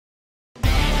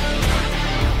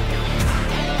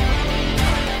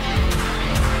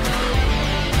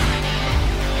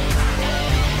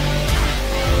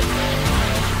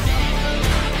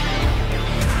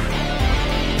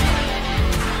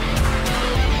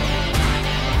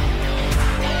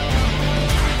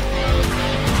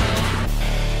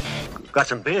Got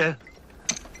some beer.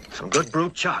 Some good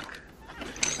brewed choc.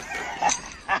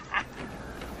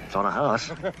 It's on a house.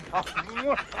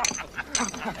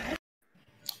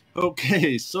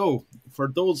 Okay, so for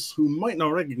those who might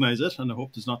not recognize it, and I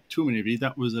hope there's not too many of you,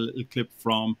 that was a little clip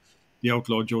from The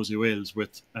Outlaw Josie Wales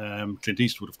with Clint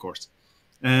Eastwood, of course.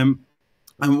 And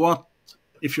what,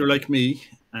 if you're like me,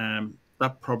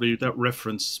 that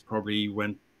reference probably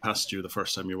went past you the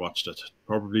first time you watched it.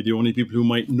 Probably the only people who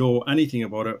might know anything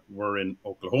about it were in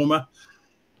Oklahoma.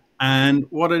 And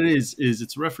what it is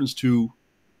it's a reference to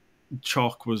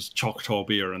Choctaw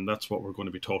Beer, and that's what we're going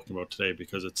to be talking about today,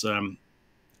 because it's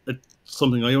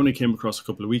something I only came across a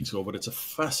couple of weeks ago, but it's a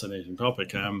fascinating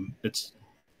topic. I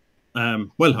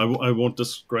won't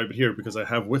describe it here because I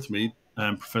have with me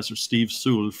Professor Steve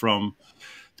Sewell from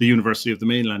the University of the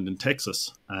Mainland in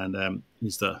Texas, and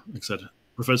he's like I said,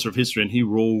 professor of history, and he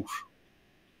wrote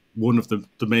one of the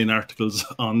main articles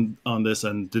on this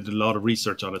and did a lot of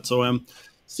research on it. So,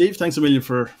 Steve, thanks a million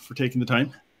for taking the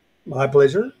time. My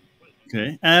pleasure.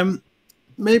 Okay.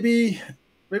 Maybe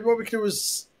what we could do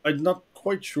is, I'm not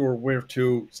quite sure where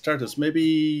to start this.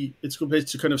 Maybe it's a good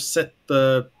place to kind of set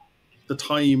the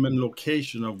time and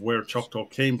location of where Choctaw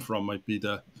came from might be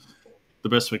the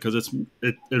best way, because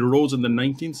it arose in the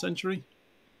 19th century.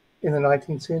 In the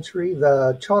 19th century,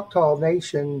 the Choctaw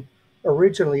Nation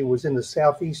originally was in the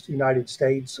southeast United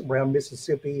States, around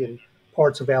Mississippi and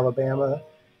parts of Alabama.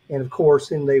 And of course,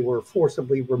 then they were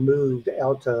forcibly removed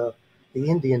out to the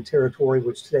Indian Territory,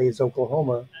 which today is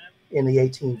Oklahoma, in the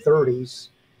 1830s.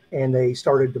 And they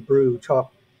started to brew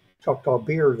Choctaw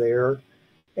beer there.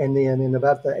 And then in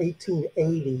about the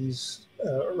 1880s,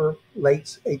 or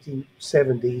late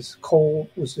 1870s, coal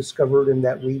was discovered in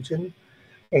that region,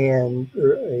 and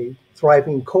a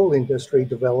thriving coal industry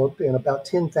developed, and about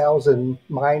 10,000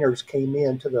 miners came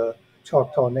into the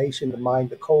Choctaw Nation to mine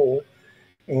the coal,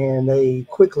 and they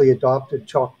quickly adopted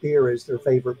chalk beer as their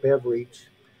favorite beverage,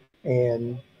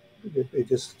 and it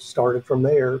just started from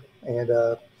there.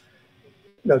 And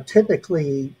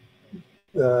typically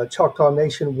the Choctaw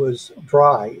Nation was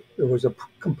dry. There was a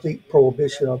complete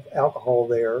prohibition of alcohol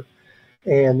there.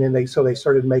 And then they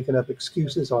started making up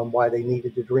excuses on why they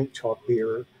needed to drink chalk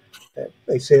beer.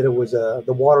 They said it was the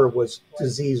water was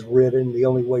disease ridden. The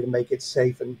only way to make it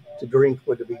safe and to drink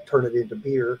would be turn it into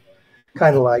beer.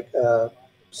 Kind of like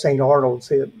St. Arnold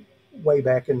said way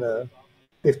back in the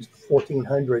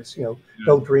 1400s,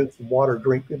 don't drink water,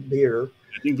 drink beer.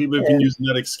 I think people have been using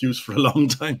that excuse for a long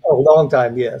time. Oh, a long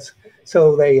time, yes.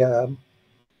 So they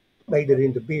made it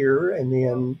into beer, and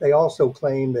then they also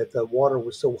claimed that the water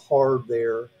was so hard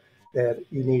there that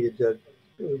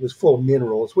it was full of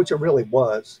minerals, which it really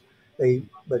was.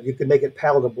 But you could make it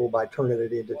palatable by turning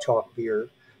it into chalk beer.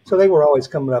 So they were always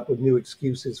coming up with new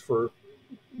excuses for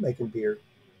making beer.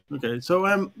 Okay,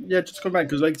 so just come back,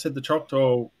 because like I said, the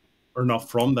Choctaw are not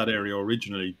from that area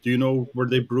originally. Do you know, were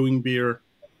they brewing beer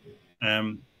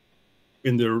in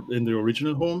their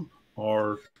original home?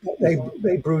 Or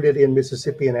they brewed it in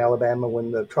Mississippi and Alabama when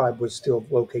the tribe was still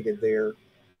located there. Okay.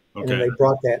 And then they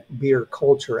brought that beer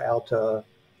culture out to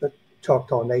the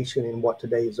Choctaw Nation in what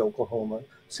today is Oklahoma,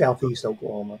 southeast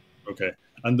Oklahoma. Okay.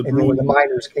 And then when the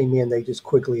miners came in, they just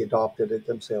quickly adopted it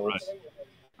themselves. Right.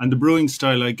 And the brewing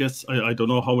style, I guess, I don't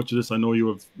know how much of this, I know you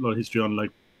have a lot of history on,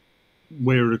 like,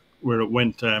 where it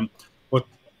went, but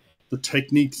the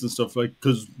techniques and stuff, like,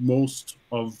 because most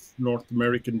of North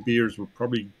American beers were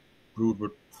probably brewed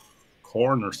with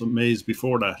corn or some maize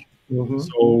before that. Mm-hmm.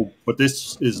 So, but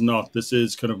this is not. This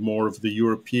is kind of more of the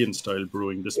European style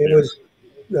brewing.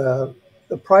 The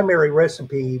primary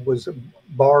recipe was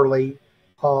barley,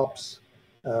 hops,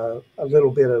 a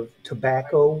little bit of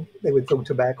tobacco. They would throw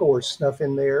tobacco or snuff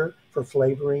in there for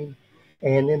flavoring,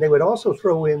 and then they would also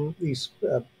throw in these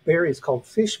berries called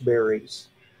fish berries,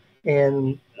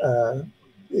 and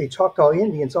the Choctaw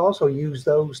Indians also used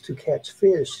those to catch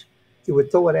fish. They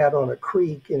would throw it out on a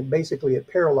creek, and basically it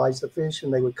paralyzed the fish,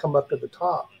 and they would come up to the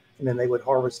top, and then they would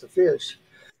harvest the fish.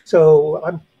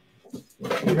 So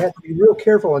you have to be real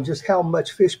careful on just how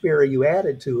much fish berry you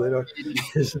added to it, or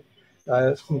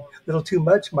a little too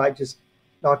much might just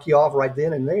knock you off right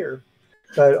then and there.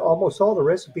 But almost all the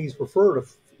recipes refer to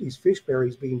these fish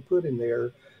berries being put in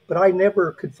there, but I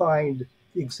never could find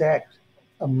the exact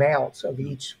amounts of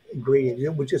each ingredient.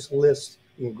 It would just list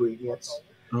the ingredients.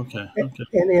 Okay.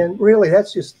 And then really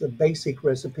that's just the basic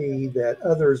recipe that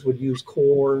others would use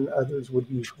corn, others would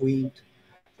use wheat.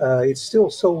 It's still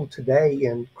sold today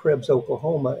in Krebs,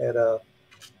 Oklahoma at a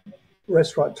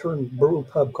restaurant turned brew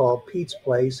pub called Pete's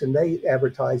Place, and they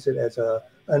advertise it as a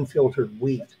unfiltered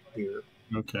wheat beer.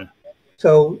 Okay.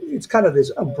 So it's kind of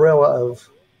this umbrella of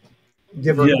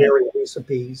different berry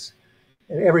recipes.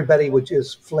 and everybody would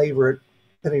just flavor it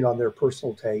depending on their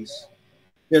personal taste.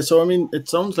 Yeah, so I mean, it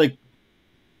sounds like,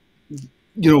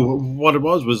 you know, what it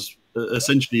was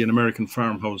essentially an American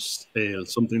farmhouse ale,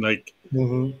 something like,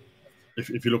 Hmm.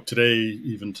 if you look today,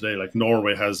 even today, like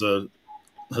Norway has a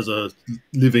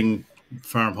living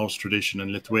farmhouse tradition,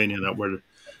 in Lithuania, that where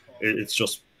it's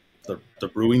just they're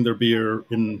brewing their beer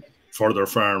in for their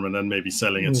farm and then maybe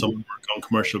selling it somewhere Hmm. on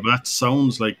commercial. But that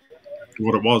sounds like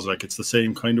what it was like. It's the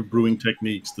same kind of brewing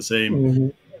techniques, the same Hmm.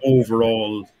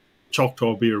 overall.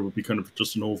 Choctaw beer would be kind of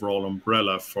just an overall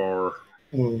umbrella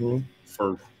Hmm.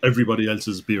 for everybody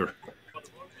else's beer.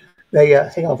 They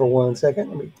hang on for 1 second.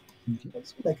 Let me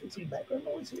let's make some background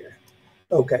noise here.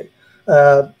 Okay.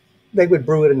 Uh, they would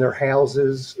brew it in their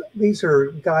houses. These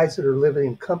are guys that are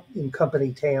living in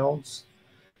company towns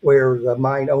where the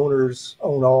mine owners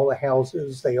own all the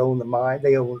houses. They own the mine.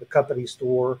 They own the company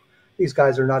store. These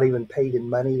guys are not even paid in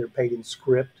money. They're paid in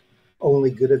script,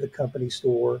 only good at the company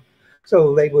store.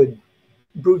 So they would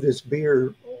brew this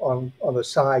beer on the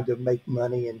side to make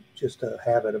money and just to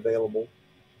have it available.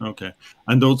 Okay,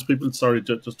 and those people. Sorry,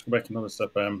 just to go back another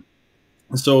step.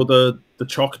 So the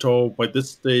Choctaw by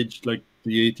this stage, like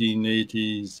the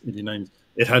 1880s, 1890s,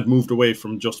 it had moved away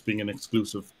from just being an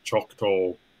exclusive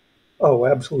Choctaw. Oh,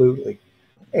 absolutely.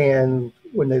 And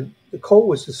when the coal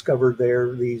was discovered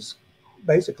there, these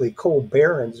basically coal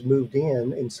barons moved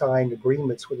in and signed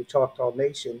agreements with the Choctaw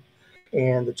Nation.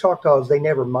 And the Choctaws, they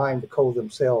never mined the coal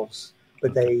themselves,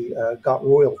 but Okay, they got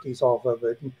royalties off of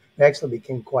it and actually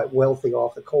became quite wealthy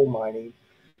off the coal mining.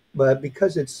 But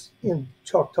because it's in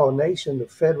Choctaw Nation, the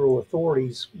federal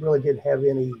authorities really didn't have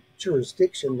any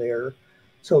jurisdiction there.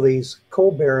 So these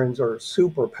coal barons are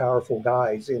super powerful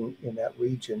guys in that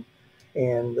region.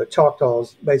 And the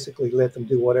Choctaws basically let them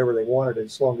do whatever they wanted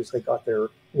as long as they got their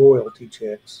royalty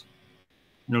checks.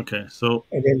 okay. So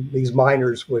And then these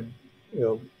miners would, you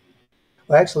know,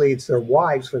 well, actually, it's their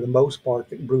wives for the most part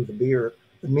that brew the beer.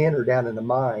 The men are down in the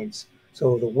mines.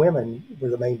 So the women were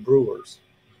the main brewers.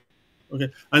 okay,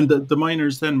 and the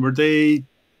miners then were they?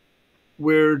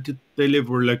 Where did they live?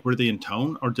 Were they in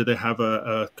town, or did they have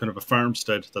a kind of a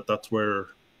farmstead that's where?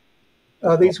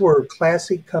 Oh, These were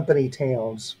classic company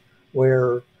towns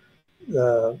where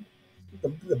the,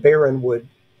 the baron would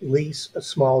lease a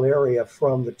small area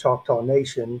from the Choctaw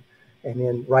Nation, and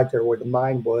then right there where the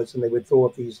mine was, and they would throw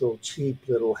up these little cheap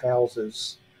little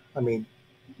houses. I mean,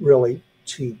 really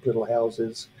cheap little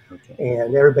houses, okay,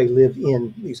 and everybody lived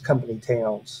in these company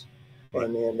towns, right.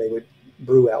 and then they would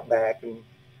brew out back and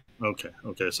Okay,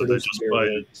 okay. So they produce just beer buy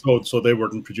there. it. So they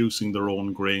weren't producing their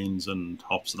own grains and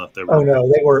hops and that they Oh were.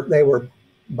 no, they were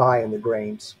buying the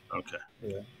grains. Okay,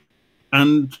 Yeah.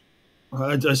 and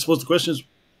I suppose the question is,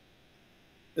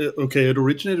 okay, it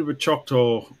originated with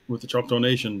the Choctaw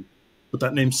Nation, but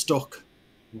that name stuck.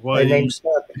 The name Why?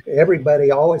 stuck.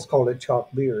 Everybody always called it chalk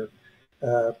beer.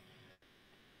 Uh,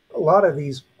 a lot of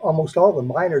these, almost all the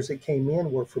miners that came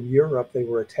in were from Europe. They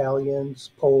were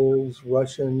Italians, Poles,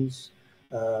 Russians,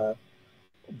 uh,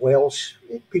 Welsh,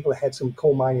 people that had some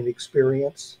coal mining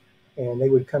experience. And they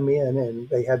would come in and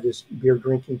they had this beer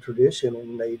drinking tradition.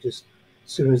 And they just,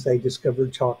 as soon as they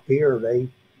discovered chalk beer, they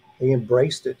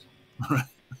embraced it.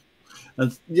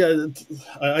 And yeah,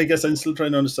 I guess I'm still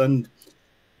trying to understand.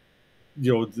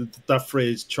 You know, that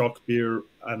phrase "chalk beer,"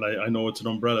 and I know it's an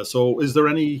umbrella. So, is there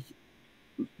any?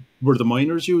 Were the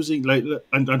miners using like?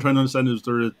 I'm trying to understand. Is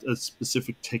there a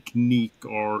specific technique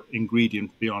or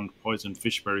ingredient beyond poisoned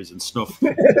fish berries and snuff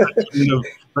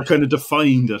that kind of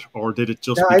defined it, or did it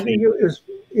Now, just I think became?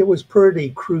 it was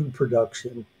pretty crude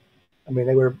production. I mean,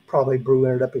 they were probably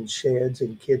brewing it up in sheds,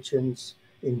 in kitchens,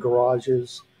 in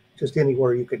garages, just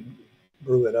anywhere you could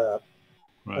brew it up.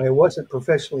 I Right. mean, it wasn't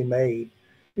professionally made.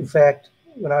 In fact,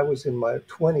 when I was in my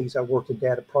 20s, I worked in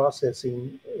data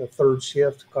processing, a third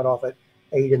shift, got off at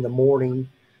 8 in the morning.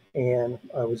 And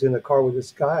I was in the car with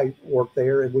this guy who worked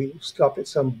there, and we stopped at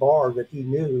some bar that he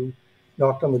knew,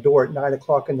 knocked on the door at 9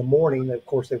 o'clock in the morning. And of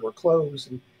course, they were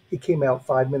closed. And he came out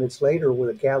 5 minutes later with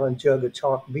a gallon jug of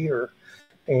chalk beer,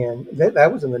 and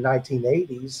that was in the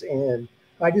 1980s. And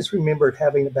I just remembered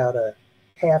having about a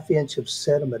half inch of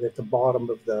sediment at the bottom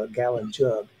of the gallon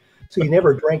jug. So you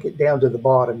never drank it down to the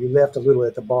bottom. You left a little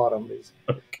at the bottom.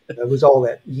 It was all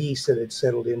that yeast that had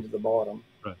settled into the bottom.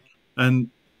 Right. And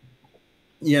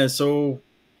yeah, so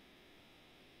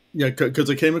yeah, because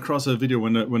I came across a video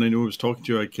when I knew I was talking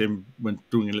to you. Went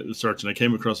doing a little search, and I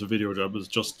came across a video that was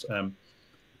just I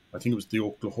think it was the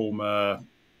Oklahoma.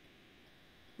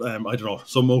 I don't know,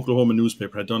 some Oklahoma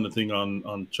newspaper had done a thing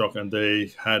on Chuck, and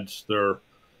they had their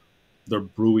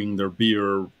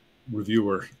beer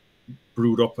reviewer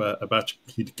brewed up a batch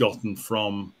he'd gotten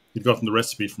from he'd gotten the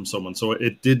recipe from someone. So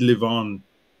it did live on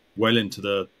well into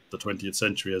the 20th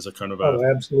century as a kind of a.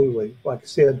 Oh, absolutely. Like I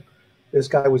said, this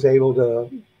guy was able to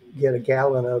get a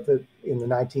gallon of it in the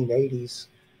 1980s,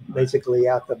 basically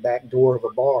out the back door of a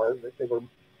bar that they were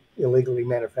illegally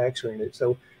manufacturing it.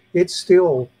 So it's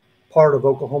still part of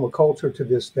Oklahoma culture to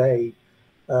this day.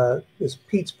 This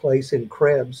Pete's Place in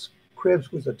Krebs.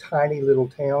 Krebs was a tiny little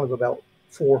town of about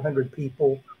 400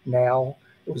 people now.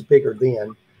 It was bigger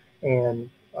then. And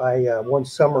one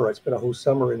summer, I spent a whole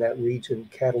summer in that region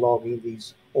cataloging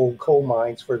these old coal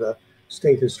mines for the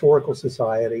State Historical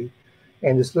Society.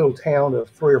 And this little town of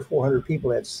 300 or 400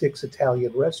 people had 6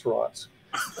 Italian restaurants,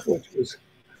 which was,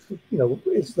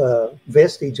 it's the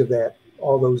vestige of that,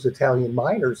 all those Italian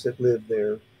miners that lived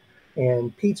there.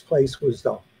 And Pete's Place was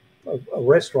a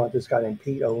restaurant this guy named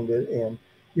Pete owned it, and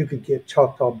you could get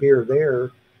Choctaw beer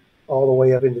there all the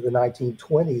way up into the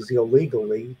 1920s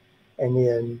illegally. And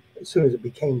then as soon as it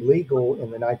became legal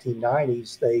in the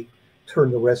 1990s, they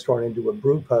turned the restaurant into a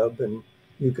brew pub, and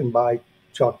you can buy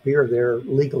Choctaw beer there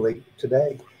legally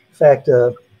today. In fact,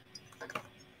 here's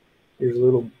a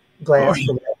little glass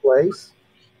from that place,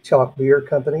 Choctaw Beer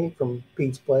Company from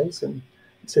Pete's Place, and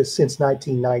it says since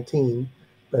 1919,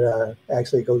 but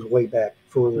actually it goes way back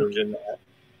further than that.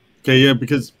 Okay, yeah,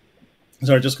 because,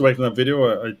 sorry, just go back to that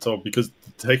video I saw, because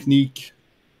the technique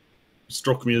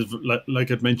struck me as,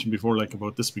 like I'd mentioned before, like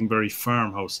about this being very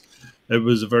farmhouse. It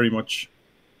was a very much,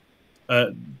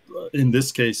 in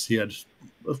this case, he had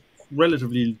a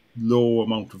relatively low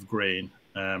amount of grain,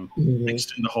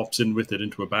 mixed in the hops in with it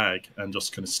into a bag, and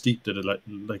just kind of steeped it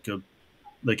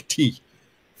like tea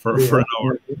for an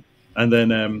hour, and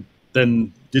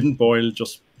then didn't boil,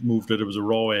 just moved it. It was a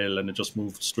raw ale, and it just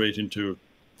moved straight into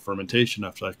fermentation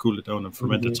after I cooled it down and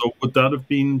fermented. So would that have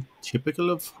been typical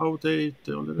of how they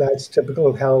did it? That's typical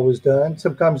of how it was done.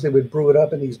 Sometimes they would brew it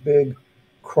up in these big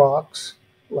crocks,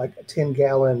 like a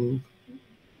 10-gallon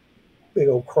big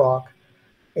old crock,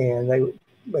 and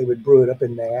they would brew it up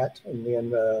in that, and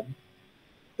then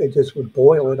they just would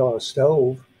boil it on a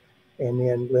stove and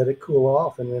then let it cool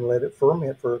off and then let it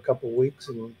ferment for a couple of weeks,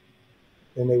 and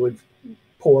then they would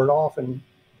pour it off and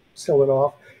sell it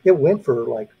off. It went for,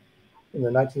 like, in the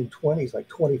 1920s, like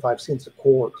 25 cents a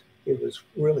quart. It was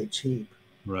really cheap.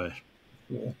 Right.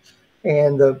 Yeah.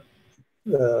 And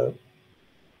the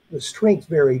strength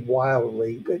varied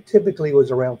wildly. It typically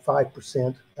was around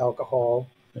 5% alcohol,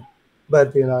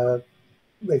 but then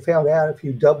they found out if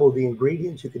you double the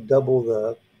ingredients, you could double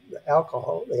the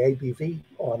alcohol, the ABV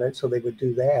on it. So they would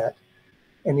do that.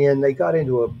 And then they got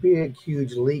into a big,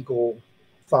 huge legal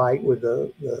fight with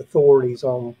the authorities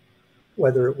on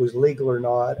whether it was legal or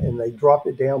not. And they dropped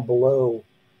it down below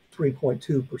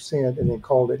 3.2% and then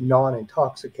called it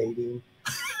non-intoxicating.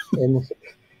 and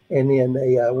then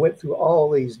they went through all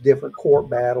these different court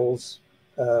battles.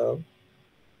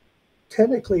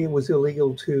 Technically, it was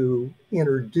illegal to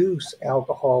introduce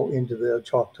alcohol into the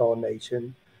Choctaw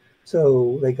Nation.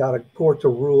 So they got a court to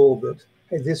rule that,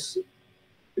 hey, this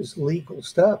is legal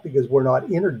stuff because we're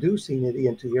not introducing it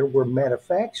into here, we're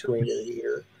manufacturing it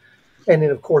here. And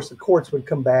then, of course, the courts would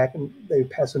come back and they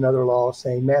pass another law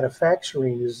saying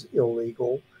manufacturing is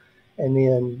illegal. And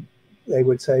then they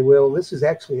would say, well, this is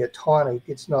actually a tonic,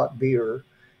 it's not beer.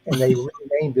 And they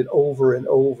renamed it over and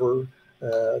over.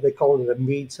 They called it a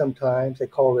mead sometimes. They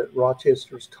called it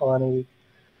Rochester's tonic.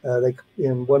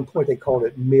 In one point, they called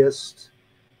it Mist.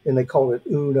 And they called it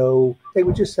Uno. They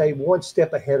would just say one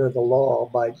step ahead of the law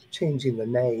by changing the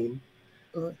name.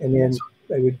 And then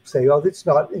they would say, oh, it's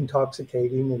not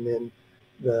intoxicating. And then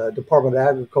the Department of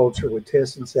Agriculture would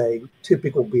test and say,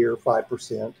 typical beer,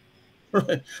 5%.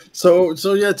 Right. So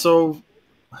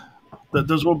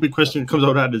there's one big question that comes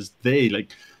out of that is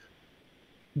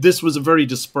this was a very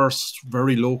dispersed,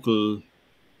 very local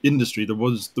industry. There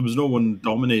was no one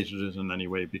dominated it in any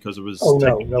way because it was. Oh,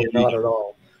 no, not at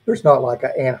all. There's not like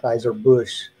an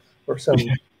Anheuser-Busch or some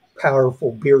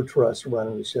powerful beer trust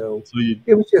running the show. So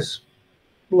it was just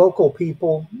local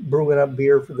people brewing up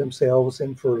beer for themselves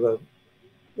and for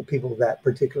the people of that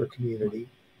particular community.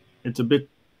 It's a bit,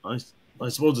 I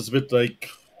suppose it's a bit like,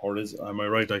 or am I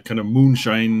right, like kind of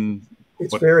moonshine?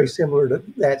 It's very similar to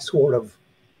that sort of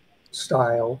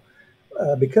style.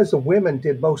 Because the women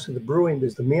did most of the brewing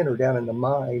because the men are down in the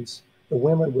mines, the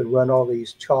women would run all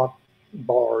these chalk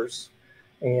bars.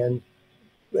 And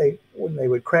when they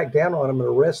would crack down on them and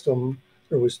arrest them,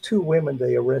 there was 2 women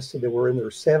they arrested that were in their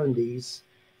 70s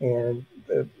and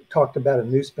talked about a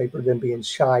newspaper, them being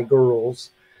shy girls.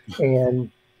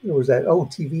 And there was that old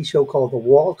TV show called The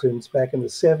Waltons back in the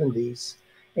 70s.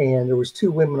 And there was 2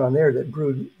 women on there that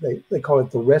brewed, they call it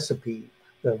the recipe,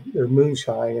 their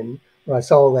moonshine. And When I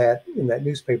saw that in that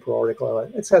newspaper article, I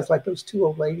went, it sounds like those two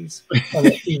old ladies on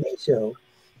that TV show.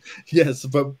 Yes,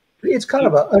 but It's kind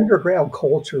of an underground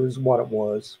culture, is what it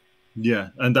was. yeah,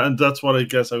 and that's what I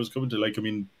guess I was coming to. Like, I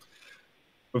mean,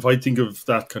 if I think of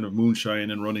that kind of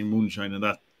moonshine and running moonshine and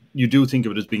that, you do think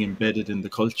of it as being embedded in the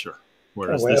culture,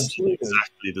 whereas Oh, this is absolutely.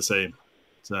 exactly the same.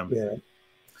 Yeah.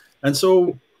 And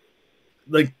so,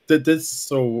 like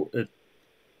so it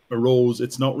arose.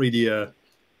 It's not really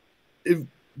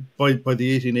by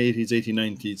the 1880s,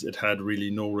 1890s, it had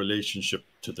really no relationship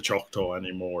to the Choctaw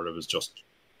anymore. It was just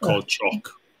called Choc.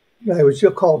 No, it was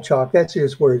just called chalk. That's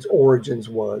just where its origins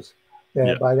was. Yeah.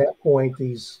 That by that point,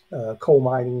 these coal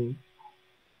mining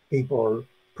people are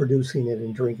producing it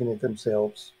and drinking it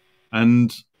themselves.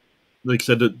 And like I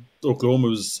said, that Oklahoma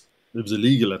it was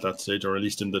illegal at that stage, or at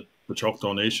least in the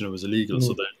Choctaw Nation, it was illegal.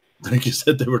 So that, like you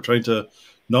said, they were trying to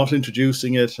not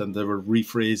introducing it, and they were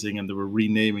rephrasing and they were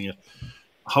renaming it.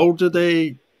 How did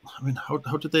they? I mean,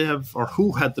 how did they have, or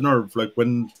who had the nerve? Like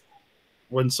when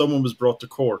someone was brought to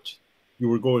court, you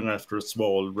were going after a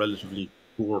small, relatively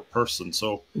poor person.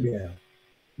 So Yeah.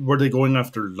 were they going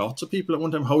after lots of people at one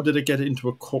time? How did it get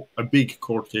into a big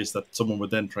court case that someone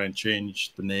would then try and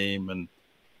change the name? And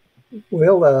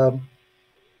Well,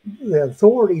 the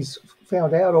authorities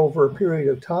found out over a period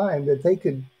of time that they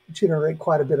could generate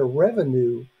quite a bit of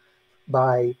revenue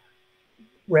by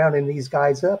rounding these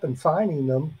guys up and fining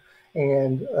them.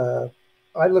 And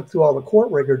I looked through all the court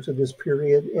records of this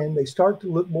period, and they start to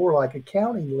look more like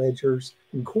accounting ledgers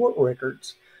and court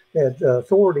records, that the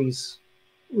authorities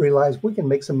realized we can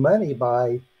make some money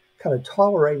by kind of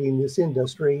tolerating this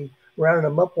industry, rounding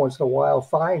them up once in a while,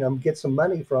 fine them, get some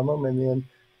money from them, and then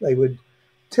they would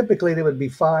be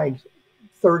fined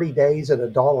 30 days at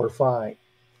 $1 fine.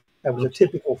 That was a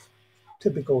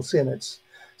typical sentence.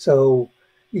 So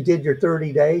you did your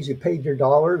 30 days, you paid your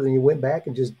 $1, then you went back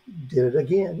and just did it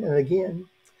again and again.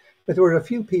 But there were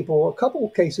a couple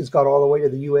of cases got all the way to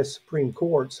the U.S. Supreme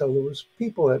Court. So there was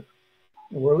people that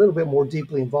were a little bit more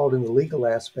deeply involved in the legal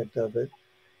aspect of it.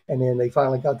 And then they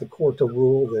finally got the court to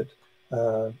rule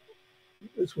that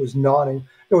this was not.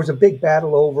 There was a big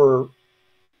battle over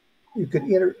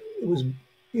it was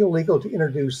illegal to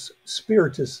introduce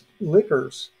spirituous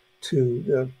liquors to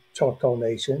the Choctaw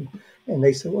Nation. And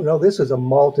they said, well, no, this is a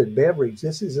malted beverage.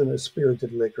 This isn't a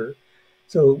spirited liquor.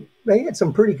 So they had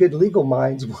some pretty good legal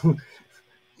minds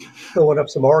throwing up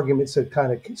some arguments that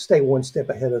kind of stay one step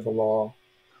ahead of the law.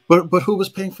 But who was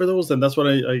paying for those then? That's what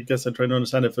I guess I'm trying to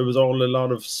understand. If it was all a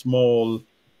lot of small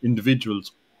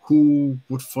individuals, who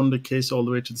would fund a case all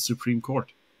the way to the Supreme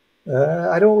Court?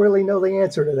 I don't really know the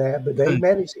answer to that, but they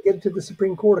managed to get it to the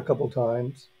Supreme Court a couple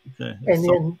times. Okay. And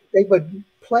then they would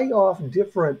play off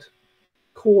different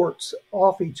courts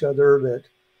off each other. That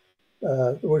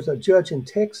there was a judge in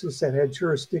Texas that had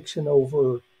jurisdiction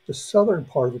over the southern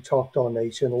part of the Choctaw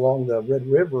Nation along the Red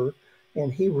River,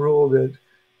 and he ruled that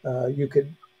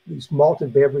these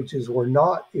malted beverages were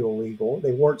not illegal.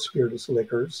 They weren't spirituous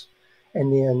liquors.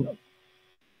 And then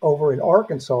over in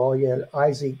Arkansas, you had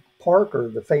Isaac Parker,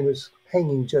 the famous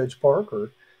hanging Judge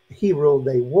Parker. He ruled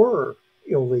they were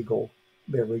illegal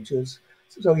beverages.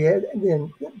 So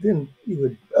then you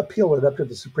would appeal it up to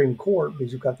the Supreme Court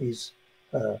because you've got these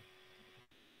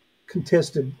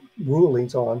contested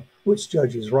rulings on which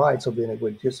judge is right. So then it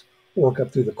would just work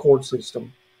up through the court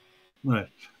system. Right.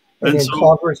 And then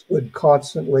Congress would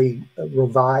constantly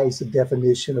revise the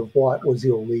definition of what was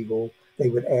illegal. They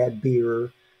would add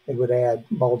beer. They would add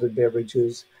malted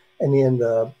beverages. And then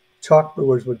the chalk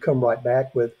brewers would come right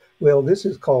back with, well, this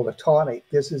is called a tonic.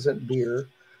 This isn't beer.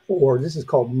 Or this is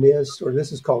called Mist, or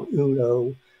this is called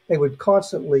Uno. They would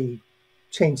constantly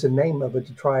change the name of it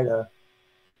to try to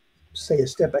stay a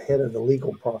step ahead of the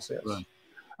legal process. Right.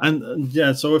 And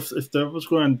yeah, so if there was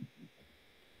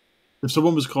if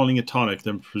someone was calling it tonic,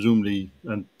 then presumably,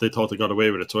 and they thought they got away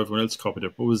with it, so everyone else copied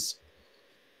it. But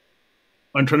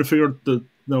I'm trying to figure out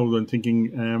I'm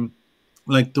thinking,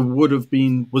 like there would have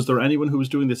been, was there anyone who was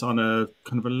doing this on a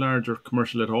kind of a larger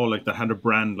commercial at all, like that had a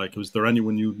brand? Like, was there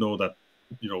anyone you'd know that,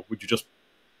 would you just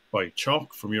buy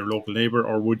chalk from your local neighbor,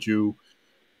 or would you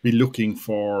be looking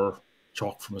for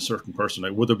chalk from a certain person?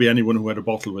 Like, would there be anyone who had a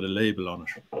bottle with a label on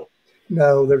it?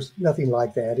 No, there's nothing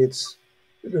like that.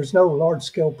 There's no large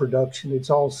scale production.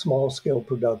 It's all small scale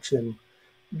production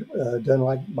done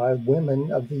like by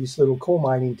women of these little coal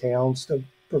mining towns to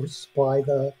supply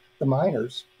the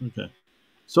miners. Okay.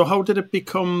 So how did it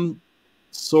become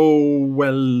so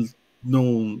well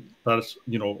known that,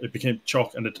 it became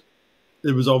chalk, and it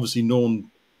was obviously known,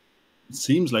 it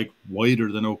seems like,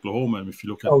 wider than Oklahoma. And if you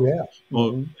look at,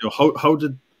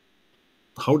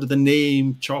 how did the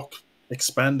name chalk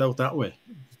expand out that way?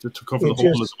 to cover It the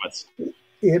whole of just the West.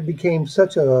 it became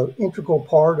such a integral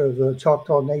part of the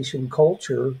Choctaw Nation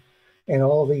culture, and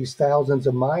all these thousands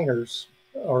of miners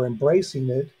are embracing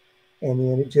it, and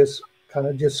then it just kind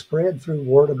of just spread through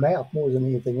word of mouth more than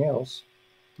anything else.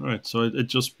 All right, so it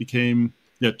just became,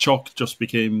 yeah, Choc just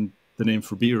became the name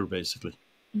for beer, basically.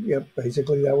 Yep,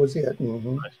 basically that was it.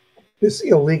 This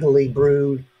illegally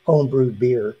brewed, home brewed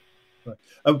beer. Right.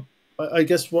 I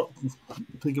guess what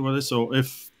think about this. So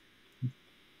if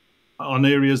on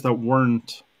areas that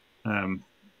weren't,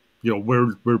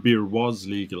 where beer was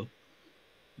legal,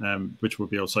 which would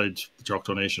be outside the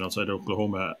Choctaw Nation, outside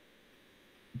Oklahoma,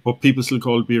 but people still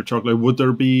call beer chocolate. Would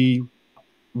there be?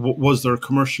 Was there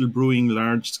commercial brewing,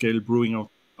 large scale brewing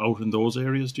out in those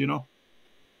areas? Do you know?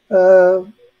 Uh,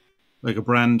 Like a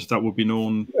brand that would be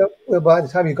known. well, by the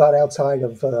time you got outside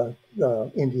of the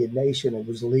Indian Nation, it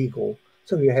was legal.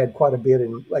 So you had quite a bit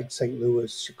in like St.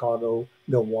 Louis, Chicago,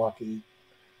 Milwaukee.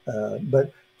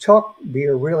 But chalk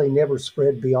beer really never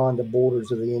spread beyond the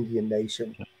borders of the Indian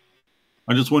Nation.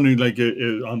 I'm just wondering, like,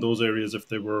 on those areas, if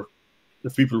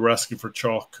people were asking for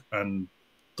chalk and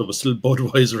there was still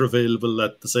Budweiser available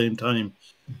at the same time,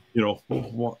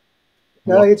 what?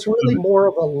 No, it's really more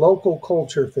of a local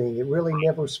culture thing. It really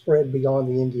never spread beyond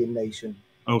the Indian Nation.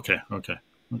 Okay.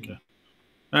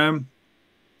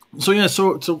 So yeah,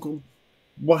 so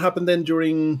what happened then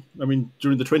during the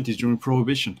 20s, during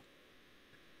Prohibition?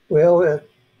 Well,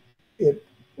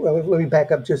 let me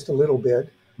back up just a little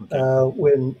bit. Okay.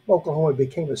 When Oklahoma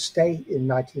became a state in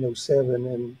 1907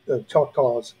 and the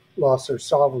Choctaws lost their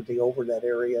sovereignty over that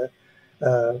area,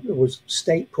 it was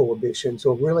state prohibition,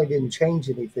 so it really didn't change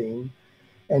anything.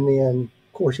 And then,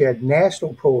 of course, you had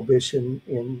national prohibition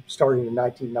starting in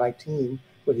 1919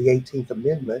 with the 18th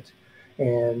Amendment.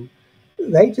 And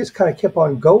they just kind of kept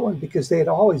on going because they had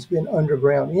always been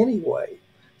underground anyway.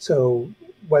 So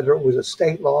whether it was a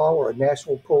state law or a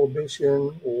national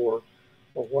prohibition or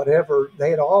whatever, they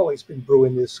had always been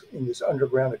brewing this in this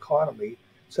underground economy.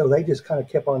 So they just kind of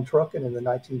kept on trucking in the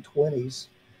 1920s.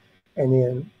 And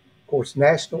then, of course,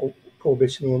 national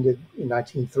prohibition ended in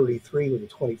 1933 with the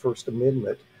 21st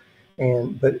Amendment.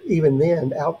 But even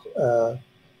then,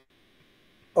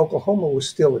 Oklahoma was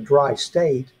still a dry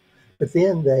state. But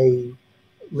then they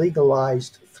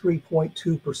legalized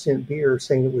 3.2% beer,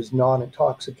 saying it was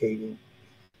non-intoxicating.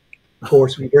 Of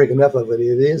course, if you drink enough of it,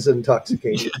 it is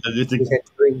intoxicating. You have to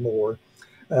drink more.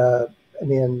 And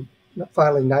then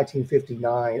finally, in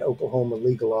 1959, Oklahoma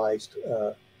legalized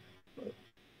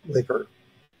liquor.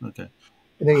 Okay.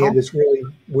 And then you had this really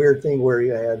weird thing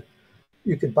where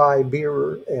you could buy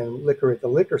beer and liquor at the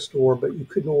liquor store, but you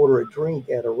couldn't order a drink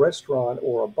at a restaurant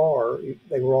or a bar.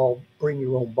 They were all bring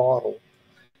your own bottle,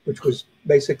 which was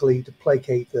basically to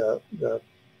placate the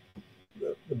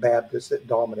Baptists that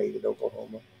dominated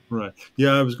Oklahoma. Right.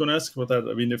 Yeah, I was going to ask about that.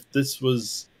 I mean, if this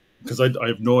was, because I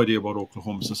have no idea about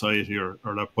Oklahoma society or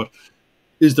that, but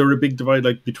is there a big divide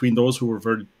like between those who were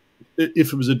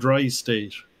if it was a dry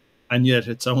state, and yet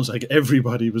it sounds like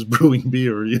everybody was brewing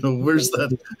beer, where's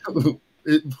that?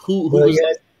 Who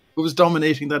was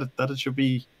dominating that it should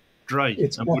be dry?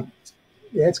 It's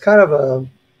kind of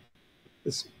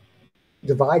this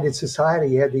divided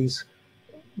society. You had these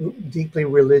deeply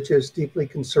religious, deeply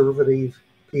conservative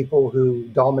people who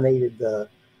dominated the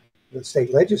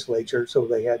state legislature, so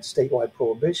they had statewide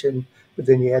prohibition. But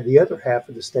then you had the other half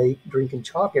of the state drinking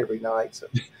chalk every night, so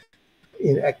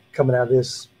coming out of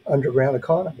this underground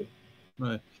economy.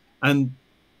 Right, and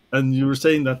you were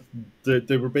saying that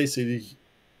they were basically,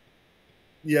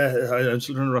 I'm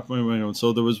still trying to wrap my mind around.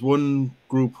 So there was one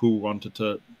group who wanted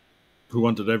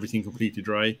everything completely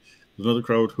dry. There's another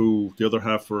crowd the other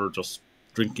half were just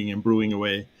drinking and brewing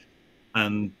away,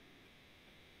 and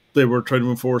they were trying to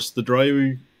enforce the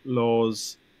dry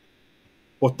laws,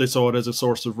 but they saw it as a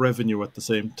source of revenue at the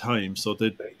same time. So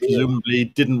they presumably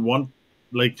didn't want,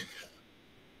 like,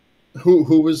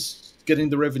 who was getting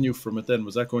the revenue from it then?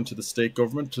 Was that going to the state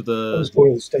government? It was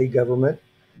going to the state government.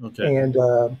 Okay. And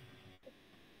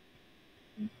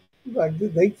like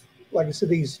I said,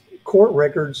 these court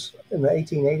records in the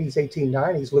 1880s,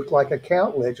 1890s looked like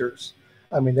account ledgers.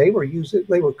 I mean, they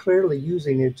were clearly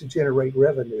using it to generate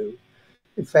revenue.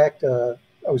 In fact, I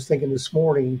was thinking this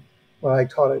morning when I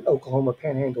taught at Oklahoma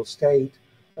Panhandle State,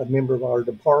 a member of our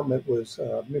department was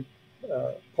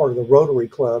part of the Rotary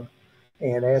Club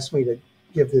and asked me to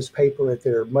give this paper at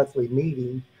their monthly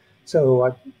meeting. So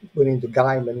I went into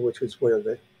Guyman, which was where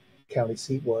the county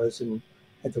seat was, and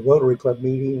at the Rotary Club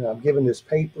meeting, I'm giving this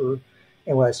paper.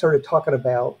 And when I started talking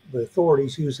about the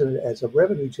authorities using it as a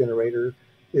revenue generator,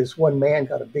 this one man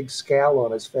got a big scowl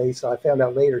on his face. I found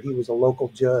out later he was a local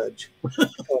judge. So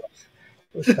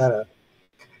it was kind of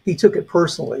he took it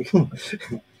personally.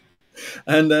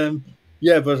 And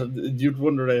yeah, but you'd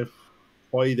wonder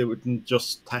why they wouldn't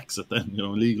just tax it then,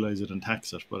 legalize it and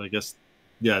tax it. But I guess,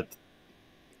 yeah,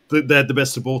 they had the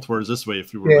best of both worlds this way.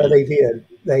 If you were Yeah, really, they did.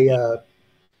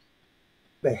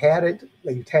 They had it,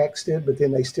 they taxed it, but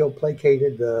then they still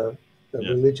placated the yeah.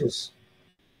 religious.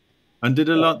 And did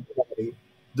a lot Party.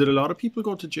 did a lot of people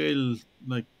go to jail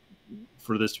like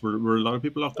for this? Were a lot of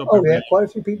people locked up Oh every yeah, year? quite a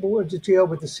few people went to jail,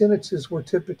 but the sentences were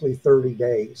typically 30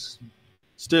 days.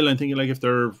 Still, I'm thinking like if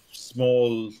they're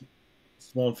small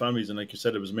families, and like you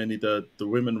said, it was mainly the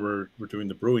women were doing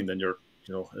the brewing. Then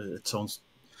it sounds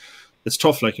it's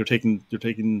tough. Like you're taking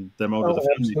them out of the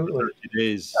Oh, family for absolutely. 30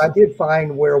 days. I did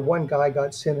find where one guy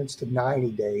got sentenced to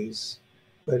 90 days,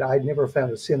 but I never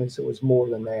found a sentence that was more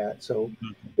than that. So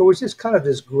it was just kind of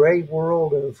this gray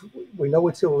world of we know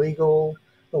it's illegal,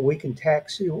 but we can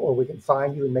tax you or we can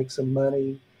fine you and make some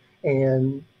money.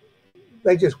 And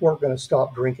they just weren't going to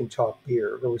stop drinking chalk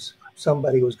beer. There was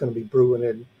somebody who was going to be brewing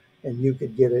it, and you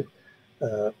could get it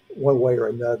one way or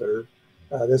another.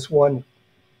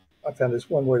 I found this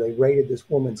one where they raided this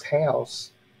woman's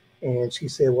house, and she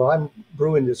said, "Well, I'm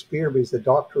brewing this beer because the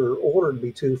doctor ordered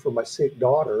me to for my sick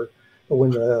daughter." But when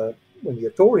the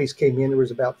authorities came in, there was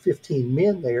about 15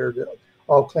 men there that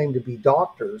all claimed to be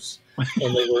doctors,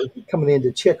 and they were coming in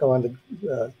to check on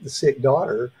the sick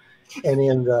daughter. And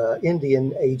then the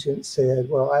Indian agent said,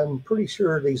 "Well, I'm pretty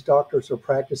sure these doctors are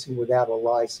practicing without a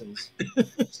license."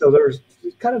 So there's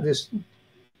kind of this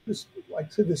like I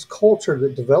said, this culture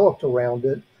that developed around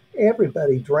it.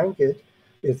 Everybody drank it.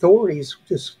 The authorities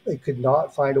they could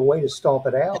not find a way to stomp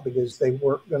it out because they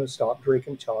weren't going to stop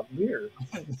drinking chalk beer.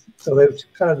 So there was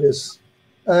kind of this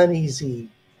uneasy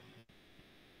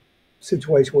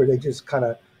situation where they just kind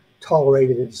of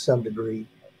tolerated it to some degree.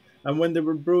 And when they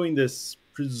were brewing this,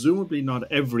 presumably not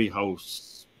every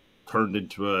house turned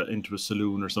into a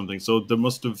saloon or something. So they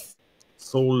must have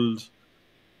sold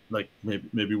like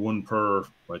maybe one per,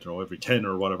 I don't know, every 10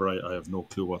 or whatever. I have no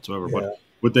clue whatsoever. Yeah. But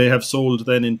would they have sold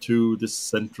then into this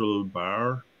central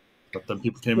bar that then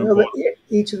people came and Well, bought?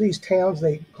 each of these towns,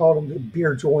 they called them the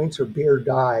beer joints or beer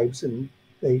dives, and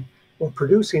they were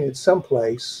producing it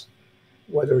someplace,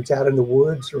 whether it's out in the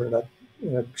woods or in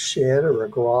a shed or a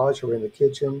garage or in the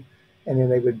kitchen, and then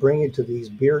they would bring it to these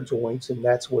beer joints, and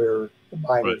that's where the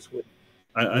miners would.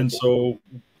 And so,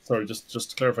 sorry, just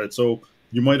to clarify, so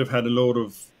you might have had a load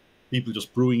of people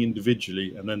just brewing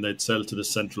individually, and then they'd sell to the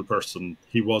central person.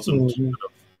 He wasn't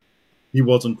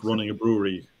running a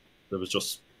brewery. There was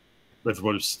just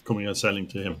everybody was coming and selling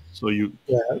to him. So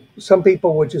some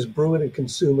people would just brew it and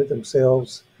consume it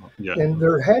themselves. Yeah. And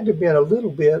there had to be a little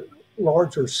bit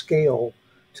larger scale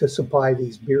to supply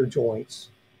these beer joints.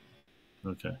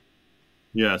 Okay.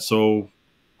 Yeah. So,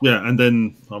 yeah, and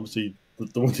then obviously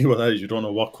the one thing about that is you don't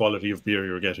know what quality of beer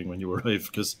you're getting when you arrive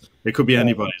because it could be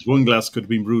anybody's. One glass could have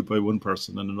been brewed by one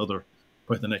person and another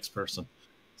by the next person.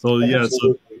 So yeah,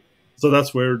 so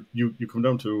that's where you come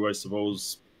down to, I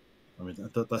suppose. I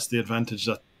mean, that's the advantage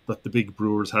that the big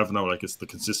brewers have now. Like it's the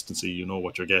consistency, you know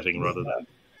what you're getting rather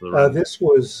than this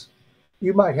was.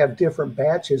 You might have different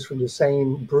batches from the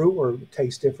same brewer that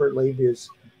taste differently because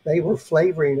they were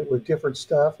flavoring it with different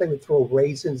stuff. They would throw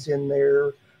raisins in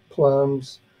there,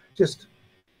 plums.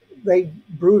 They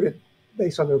brewed it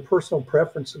based on their personal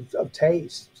preference of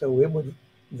taste, so it would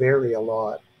vary a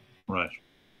lot. Right.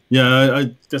 Yeah,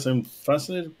 I guess I'm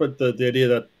fascinated, but the idea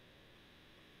that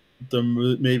there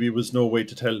maybe was no way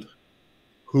to tell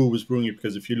who was brewing it,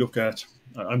 because if you look at,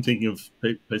 I'm thinking of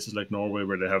places like Norway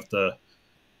where they have the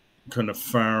kind of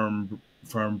farm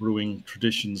brewing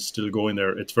traditions still going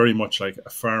there. It's very much like a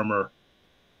farmer,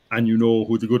 and you know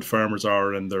who the good farmers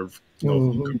are, and they're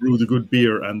who can brew the good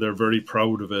beer, and they're very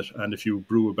proud of it. And if you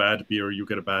brew a bad beer, you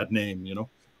get a bad name.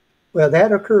 Well,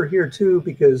 that occurred here too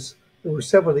because there were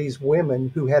several of these women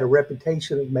who had a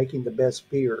reputation of making the best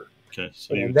beer. Okay,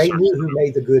 so and they knew who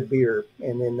made the good beer,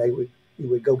 and then you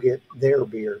would go get their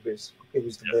beer because it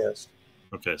was the best.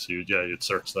 Okay, so you'd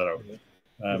search that out.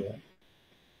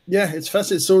 Yeah, it's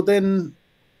fascinating. So then,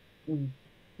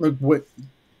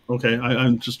 okay,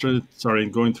 I'm just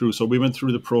going through. So we went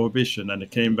through the prohibition, and it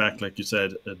came back, like you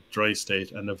said, a dry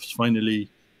state, and it was finally,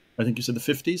 I think you said the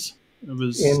 50s. It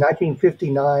was in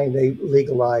 1959 they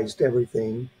legalized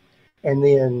everything, and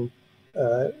then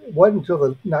it wasn't until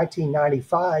the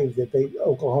 1995 that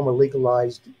Oklahoma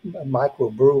legalized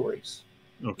microbreweries.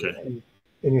 Okay, and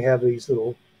then you have these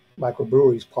little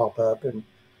microbreweries pop up, and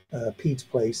Pete's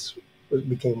Place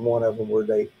became one of them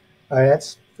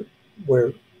that's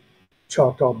where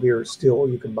Choctaw Beer is still,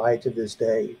 you can buy it to this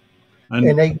day.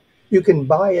 And you can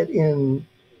buy it in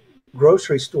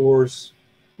grocery stores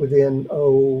within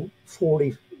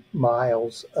 40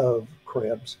 miles of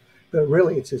Krebs. But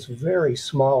really, it's this very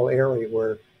small area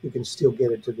where you can still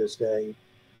get it to this day. You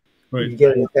Right. can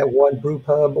get it at that one brew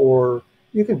pub, or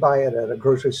you can buy it at a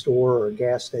grocery store or a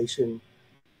gas station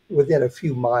within a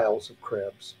few miles of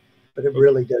Krebs. But it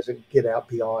really doesn't get out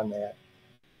beyond that.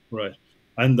 Right.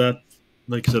 And that,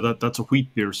 like I said, that's a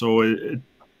wheat beer. So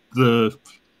does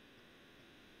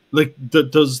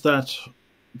that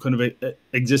kind of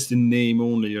exist in name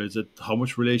only, or is it, how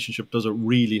much relationship does it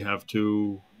really have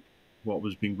to what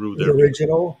was being brewed The there?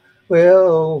 original,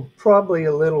 well, probably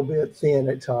a little bit thin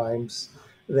at times.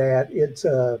 That it's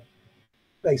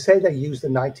they say they use the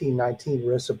 1919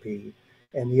 recipe,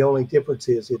 and the only difference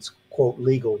is it's quote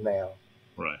legal now.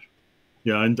 Right.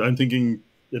 Yeah, and I'm thinking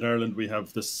in Ireland we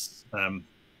have this,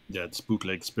 it's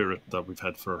bootleg spirit that we've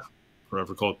had for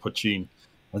forever called poachine,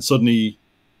 and suddenly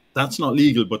that's not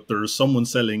legal, but there's someone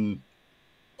selling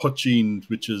poachine,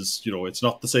 which is, it's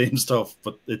not the same stuff,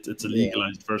 but it's a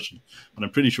legalized version, and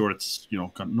I'm pretty sure it's,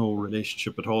 got no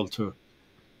relationship at all to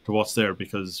what's there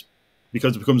because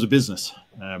it becomes a business,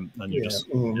 and you just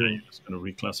you just kind of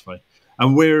reclassify.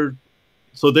 And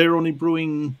so they're only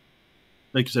brewing,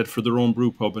 like you said, for their own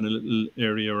brew pub in a little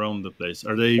area around the place.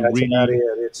 Are they That's really? about it.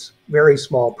 It's very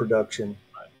small production.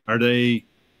 Are they?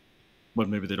 Well,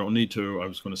 maybe they don't need to. I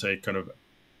was going to say, kind of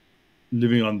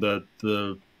living on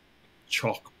the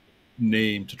Choc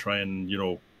name to try and, I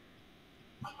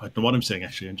don't know what I'm saying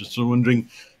actually. I'm just wondering,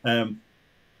 how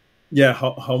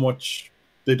much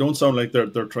they don't sound like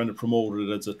they're trying to promote it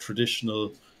as a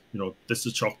traditional, this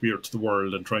is Choc beer to the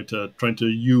world, and trying to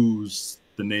use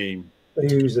the name. They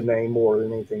use the name more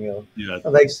than anything else. Yeah.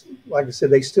 They, like I said,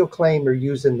 they still claim they're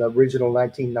using the original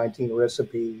 1919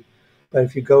 recipe, but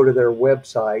if you go to their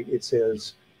website, it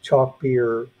says Choc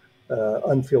beer,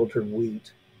 unfiltered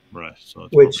wheat. Right. So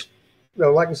which,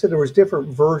 like I said, there was different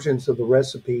versions of the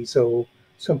recipe. So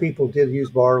some people did use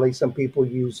barley, some people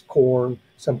used corn,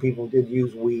 some people did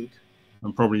use wheat.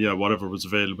 And probably whatever was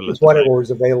available. It's whatever was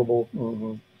available.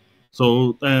 Mm-hmm.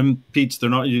 So, Pete, they're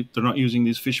not using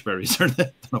these fish berries, are they?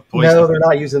 They're not no, they're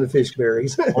not using the fish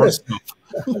berries.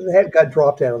 That got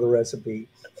dropped out of the recipe.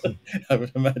 I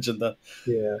would imagine that.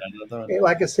 Yeah, and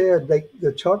like I said,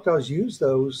 the Choctaws use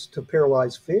those to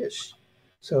paralyze fish.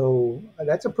 So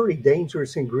that's a pretty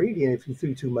dangerous ingredient if you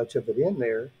threw too much of it in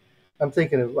there. I'm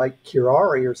thinking of like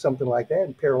curare or something like that,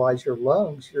 and paralyze your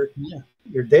lungs.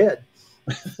 You're dead.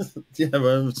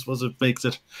 Well, I suppose it makes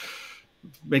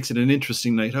it an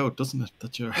interesting night out, doesn't it?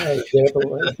 That you're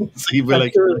definitely. So you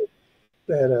I'm sure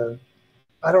that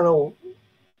I don't know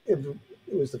if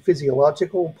it was the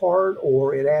physiological part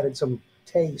or it added some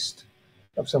taste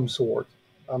of some sort.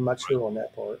 I'm not sure on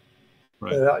that part.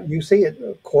 Right. But you see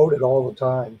it quoted all the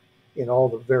time in all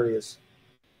the various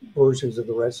versions of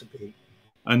the recipe.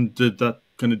 And did that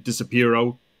kind of disappear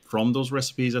out from those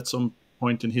recipes at some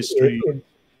point in history?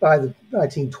 By the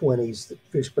 1920s, the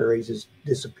fish berries has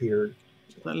disappeared.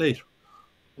 That late?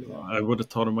 Yeah. I would have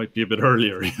thought it might be a bit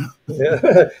earlier.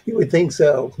 Yeah, you would think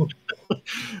so.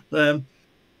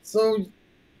 So,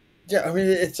 yeah, I mean,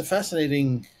 it's a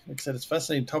fascinating, like I said, it's a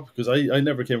fascinating topic because I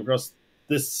never came across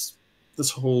this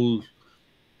whole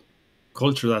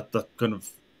culture that kind of,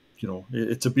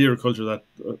 it's a beer culture that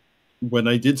when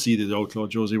I did see the Outlaw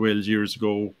Josie Wales years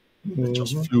ago, it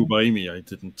just flew by me. I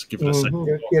didn't give it a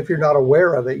second. If you're not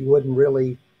aware of it, you wouldn't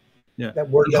really, that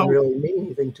word doesn't really mean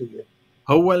anything to you.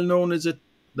 How well known is it?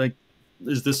 Like,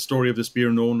 is this story of this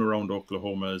beer known around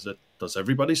Oklahoma? Does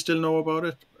everybody still know about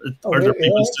it? Are there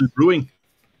people still brewing?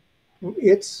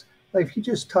 It's like if you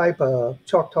just type a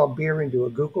Choctaw beer into a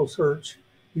Google search,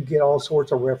 you get all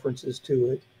sorts of references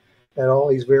to it. And all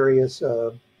these various,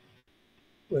 the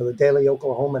Daily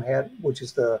Oklahoman had, which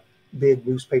is the big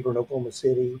newspaper in Oklahoma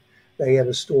City, they had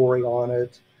a story on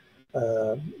it.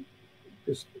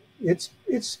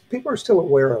 It's people are still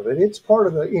aware of it. It's part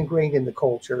of the ingrained in the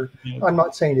culture. Yeah. I'm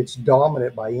not saying it's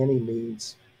dominant by any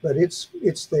means, but it's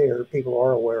there. People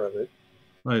are aware of it.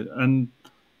 Right. And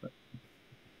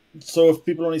so if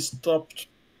people only stopped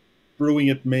brewing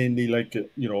it mainly like in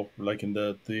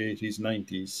the 80s,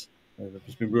 90s,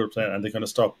 it's been brewed up and they kind of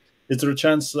stopped, is there a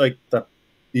chance like that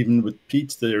even with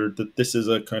Pete's there that this is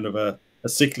a kind of a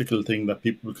cyclical thing that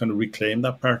people will kind of reclaim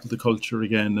that part of the culture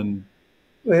again? And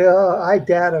well, I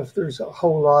doubt if there's a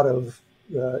whole lot of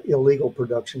illegal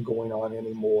production going on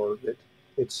anymore. That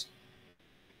it's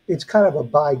kind of a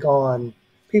bygone.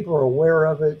 People are aware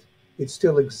of it. It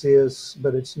still exists,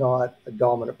 but it's not a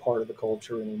dominant part of the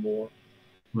culture anymore.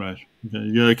 Right. Okay.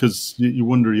 Yeah, because you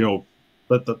wonder,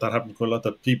 that happened quite a lot.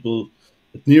 That people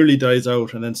it nearly dies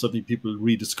out, and then suddenly people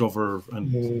rediscover and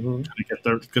Hmm. kind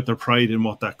of get their pride in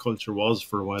what that culture was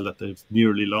for a while that they've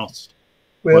nearly lost.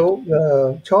 But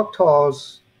Well,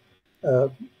 Choctaws, uh,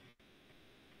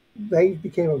 they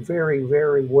became a very,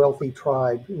 very wealthy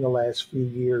tribe in the last few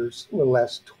years, the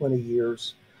last 20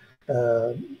 years.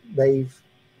 Uh, they've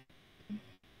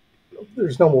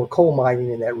There's no more coal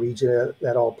mining in that region.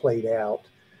 That all played out.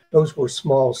 Those were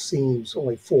small seams,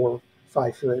 only 4,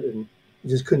 5 foot, and you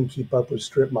just couldn't keep up with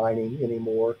strip mining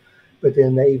anymore. But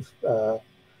then they've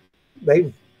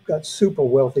got super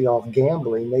wealthy off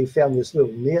gambling. They found this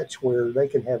little niche where they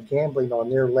can have gambling on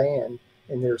their land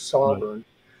and they're right, sovereign.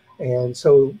 And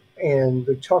so, and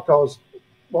the Choctaws,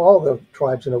 all the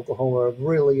tribes in Oklahoma have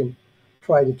really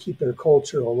tried to keep their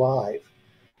culture alive.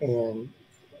 And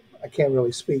I can't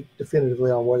really speak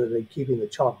definitively on whether they're keeping the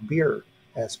Choctaw Beer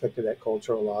aspect of that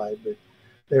culture alive, but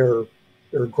their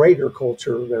their greater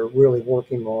culture they're really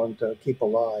working on to keep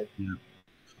alive. yeah.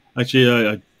 Actually,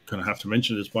 I kind of have to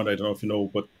mention this point. I don't know if you know,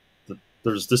 but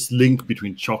there's this link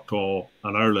between Choctaw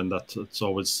and Ireland that's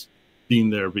always been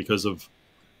there because of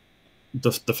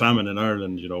the famine in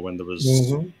Ireland. You know, when there was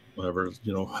Hmm. whatever,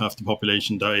 half the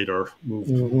population died or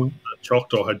moved. Hmm.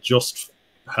 Choctaw had just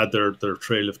had their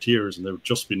Trail of Tears, and they've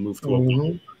just been moved to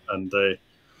Oklahoma, Hmm. and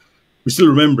we still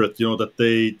remember it. That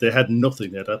they had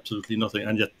nothing, they had absolutely nothing,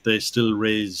 and yet they still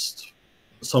raised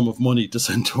a sum of money to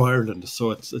send to Ireland.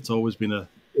 So it's always been a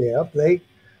Yeah, they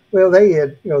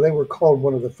had, they were called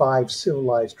one of the five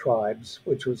civilized tribes,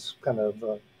 which was kind of,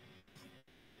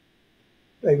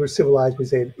 they were civilized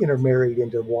because they had intermarried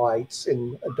into whites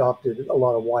and adopted a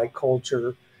lot of white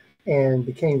culture and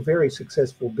became very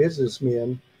successful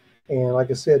businessmen. And like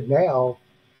I said, now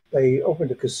they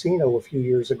opened a casino a few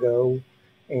years ago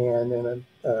and then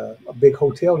a big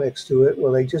hotel next to it.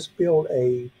 Well, they just built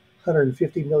a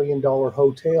 $150 million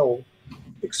hotel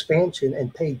expansion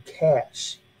and paid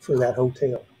cash for that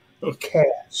hotel. okay.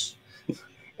 Cash.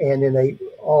 And then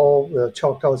all the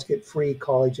Choctaws get free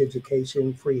college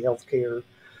education, free health care.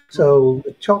 So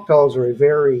the Choctaws are a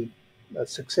very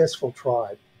successful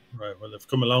tribe. Right. Well, they've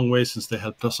come a long way since they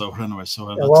helped us out anyway. So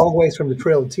A that's long ways from the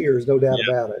Trail of Tears, no doubt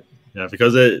yeah, about it. yeah.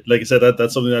 Because like I said,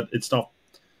 that's something that it's not.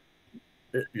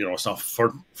 It's not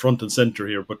front and center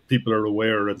here, but people are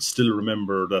aware and still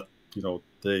remember that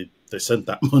they sent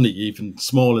that money, even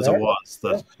small as it That, was.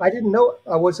 yeah, That I didn't know.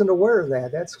 I wasn't aware of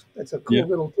that. That's a yeah, cool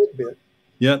little tidbit.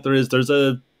 yeah.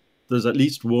 There's at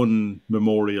least one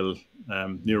memorial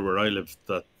near where I live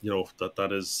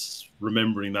that is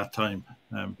remembering that time.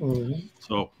 Hmm.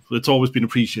 So it's always been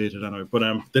appreciated anyway.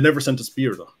 But they never sent us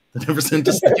beer though. They never sent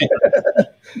us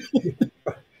beer.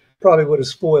 Probably would have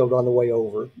spoiled on the way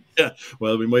over. Yeah.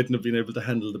 Well, we mightn't have been able to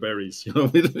handle the berries.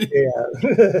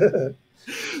 Yeah.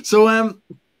 So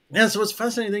yeah, so it's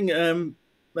fascinating.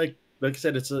 Like I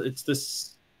said, it's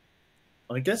this.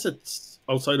 I guess it's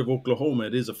outside of Oklahoma.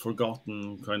 It is a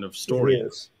forgotten kind of It story.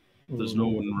 is. There's no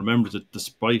Hmm. one remembers it,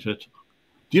 despite it.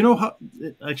 Do you know how?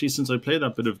 Actually, since I played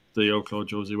that bit of the Outlaw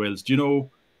Josie Wales, do you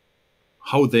know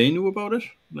how they knew about it?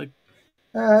 Like,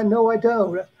 No, I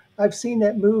don't. I've seen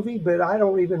that movie, but I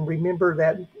don't even remember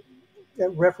that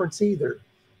reference either.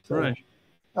 So right?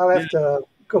 I'll Yeah, have to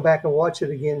go back and watch it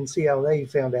again and see how they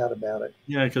found out about it.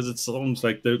 yeah, because it sounds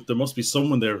like there must be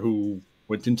someone there who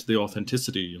went into the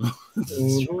authenticity.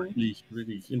 It's Hmm. really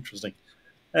really interesting.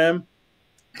 Um,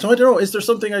 So I don't know. Is there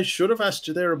something I should have asked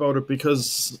you there about it?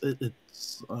 Because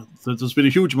there's been a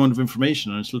huge amount of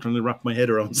information, and I'm still trying to wrap my head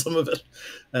around some of it.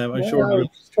 I'm Yeah, sure. I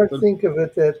was trying to think of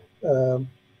it that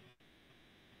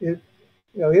it,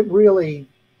 it really,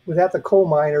 without the coal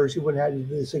miners, you wouldn't have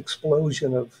this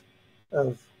explosion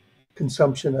of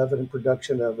consumption of it and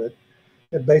production of it.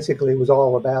 It basically was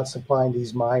all about supplying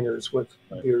these miners with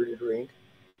beer to drink.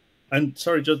 And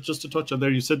sorry, just to touch on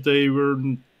there, you said they were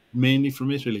mainly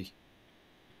from Italy.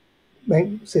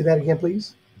 Say that again,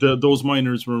 please. Those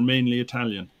miners were mainly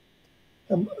Italian.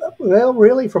 Um, well,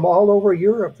 really, from all over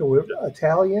Europe, there were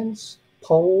Italians,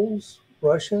 Poles,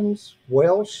 Russians,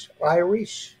 Welsh,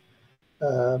 Irish.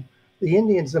 Uh, the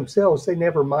Indians themselves, they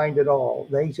never mind at all.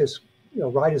 They just,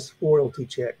 write us royalty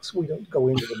checks. We don't go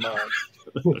into the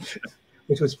mine,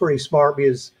 which was pretty smart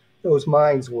because those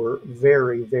mines were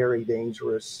very, very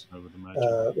dangerous. I would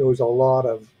imagine. There was a lot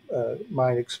of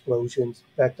mine explosions.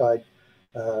 In fact,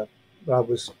 when I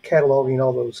was cataloging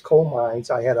all those coal mines,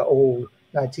 I had an old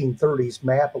 1930s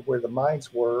map of where the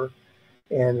mines were,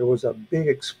 and there was a big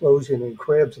explosion in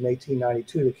Krebs in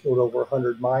 1892 that killed over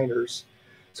 100 miners.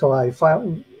 So I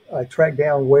tracked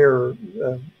down where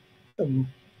the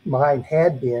mine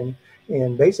had been,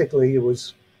 and basically it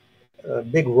was a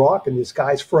big rock in this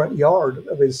guy's front yard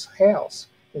of his house.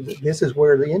 And this is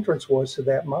where the entrance was to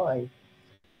that mine.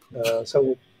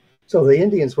 So the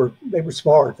Indians were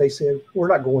smart. They said, "We're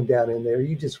not going down in there.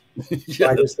 You just Yeah.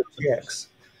 write us the checks."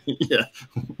 Yeah.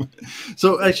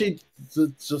 So actually,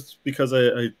 just because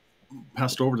I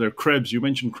passed over there, Krebs, you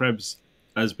mentioned Krebs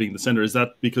as being the center. Is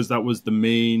that because that was the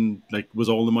main, like, was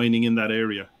all the mining in that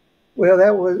area? Well,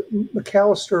 that was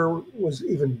McAllister was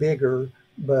even bigger,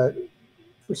 but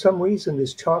for some reason,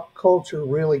 this chalk culture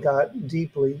really got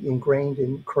deeply ingrained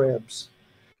in Krebs.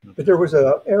 But there was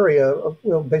an area of,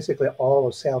 well, basically all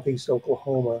of southeast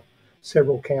Oklahoma,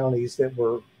 several counties that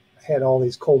had all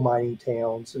these coal mining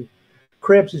towns, and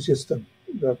Krebs is just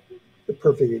the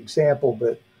perfect example.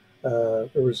 But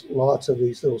there was lots of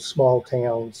these little small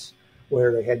towns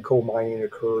where they had coal mining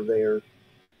occur there.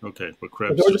 Okay, but But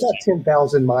Krebs there was just, about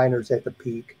 10,000 miners at the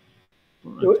peak.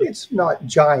 It's not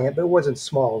giant, but it wasn't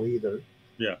small either.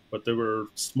 yeah, but there were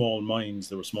small mines,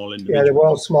 there were small Yeah, they were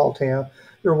all individuals. small town.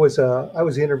 I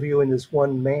was interviewing this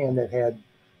one man that had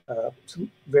some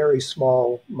very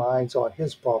small mines on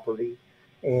his property,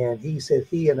 and he said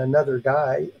he and another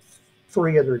guy,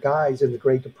 three other guys in the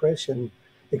Great Depression,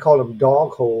 they called them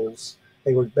dog holes.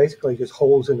 They were basically just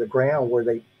holes in the ground where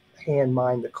they hand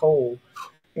mined the coal,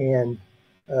 and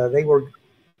they were.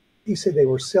 He said they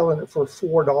were selling it for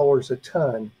 $4 a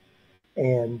ton,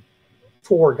 and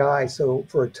four guys. So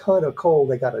for a ton of coal,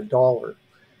 they got $1.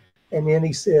 And then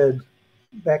he said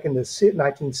back in the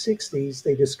 1960s,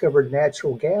 they discovered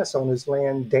natural gas on his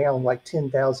land down like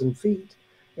 10,000 feet.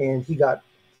 And he got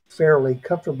fairly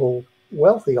comfortable,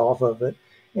 wealthy off of it.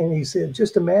 And he said,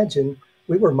 just imagine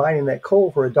we were mining that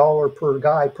coal for $1 per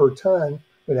guy per ton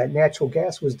when that natural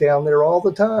gas was down there all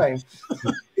the time.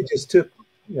 It just took,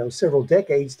 several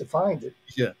decades to find it.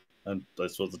 Yeah, and I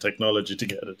suppose the technology to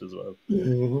get it as well.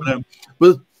 Mm-hmm.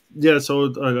 Well, yeah,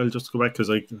 so I'll just go back because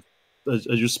as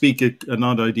you speak, an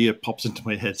odd idea pops into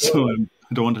my head, so I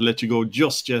don't want to let you go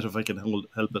just yet if I can help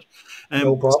it.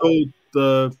 No problem.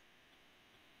 So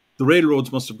the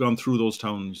railroads must have gone through those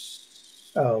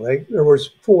towns. Oh, there was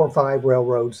 4 or 5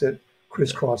 railroads that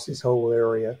crisscrossed this whole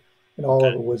area, and all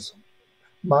of it was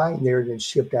mined there and then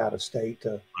shipped out of state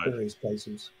to various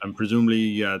places. And presumably,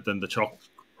 yeah, then the chalk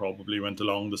probably went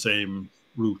along the same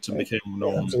routes and became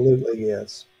known. Absolutely,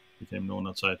 yes. Became known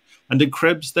outside. And did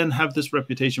Krebs then have this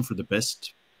reputation for the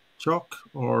best chalk,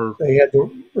 or they had the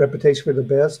reputation for the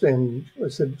best? And I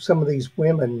said some of these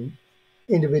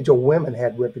individual women,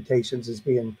 had reputations as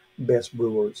being best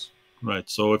brewers. Right.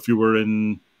 So if you were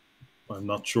in, I'm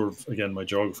not sure again my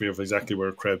geography of exactly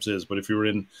where Krebs is, but if you were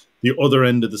in the other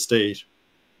end of the state,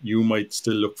 you might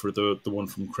still look for the one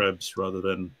from Krebs rather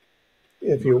than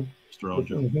if you just around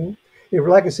you. Mm-hmm.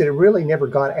 Like I said, it really never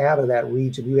got out of that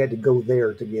region. You had to go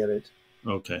there to get it.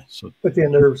 Okay. So, but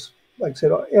then there's, like I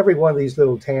said, every one of these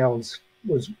little towns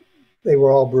they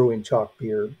were all brewing chalk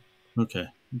beer. Okay.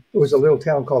 It was a little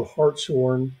town called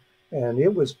Hartshorn, and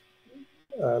it was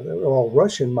there were all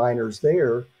Russian miners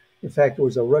there. In fact, there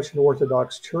was a Russian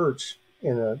Orthodox church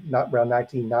not around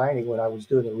 1990 when I was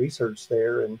doing the research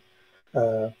there, and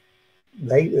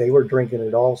they were drinking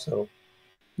it also.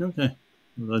 Okay.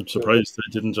 I'm surprised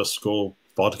they didn't just go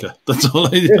vodka. That's all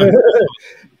I did.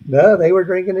 No, they were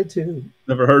drinking it too.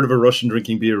 Never heard of a Russian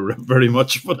drinking beer very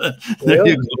much, but well,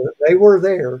 they were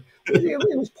there.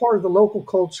 It was part of the local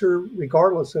culture,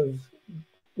 regardless of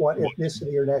what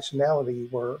ethnicity or nationality you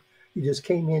were. You just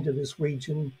came into this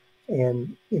region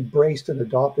and embraced and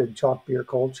adopted chalk beer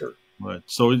culture. Right.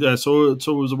 So yeah. So it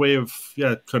was a way of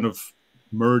kind of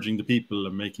merging the people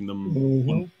and making them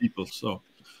one people. So.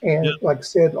 And like I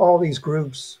said, all these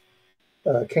groups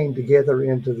came together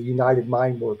into the United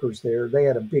Mine Workers there. They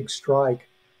had a big strike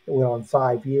that went on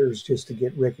 5 years just to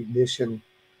get recognition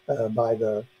by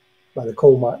the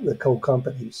coal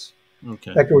companies.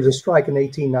 Okay. In fact, there was a strike in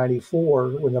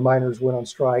 1894 when the miners went on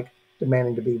strike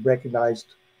demanding to be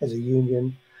recognized as a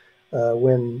union.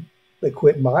 When they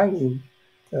quit mining,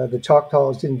 the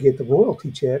Choctaws didn't get the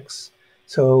royalty checks.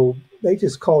 So they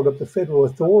just called up the federal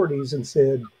authorities and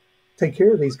said, take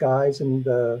care of these guys. And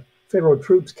federal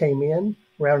troops came in,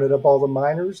 rounded up all the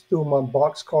miners, threw them on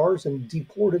boxcars, and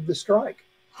deported the strike.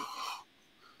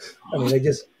 I mean, they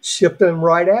just shipped them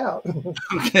right out.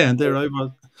 Okay, and there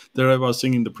I was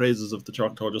singing the praises of the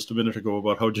Choctaw just a minute ago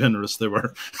about how generous they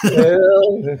were.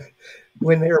 Well,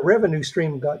 when their revenue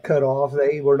stream got cut off,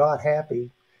 they were not happy.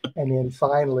 And then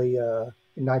finally, in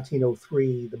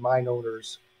 1903, the mine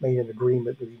owners made an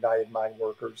agreement with United Mine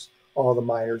Workers. All the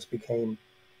miners became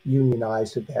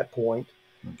unionized at that point.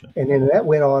 Okay. And then that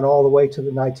went on all the way to the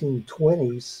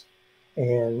 1920s.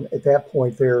 And at that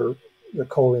point, the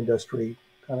coal industry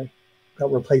kind of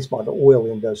got replaced by the oil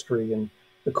industry, and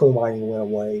the coal mining went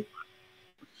away.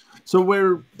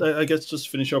 So I guess just to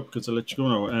finish up because I'll let you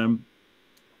go now.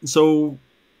 So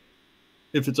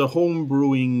if it's a home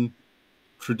brewing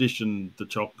tradition, the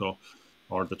Choctaw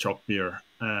or the Choctaw Beer,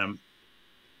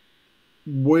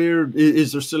 where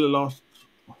is there still a lot?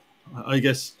 I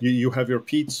guess you have your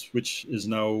peats, which is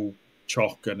now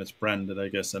Choc and it's branded, I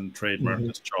guess, and trademarked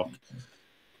as Choc.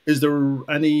 Is there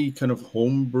any kind of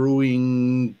home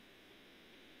brewing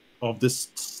of this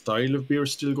style of beer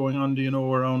still going on? Do you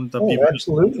know around that? Oh,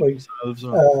 absolutely.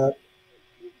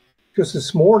 Just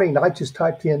this morning, I just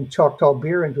typed in Choctaw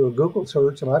Beer into a Google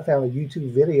search, and I found a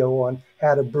YouTube video on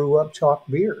how to brew up Choctaw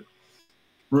beer.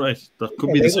 Right, that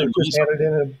could be the same. Just had it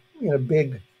in a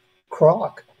big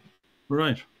crock.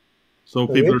 Right. So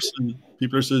people are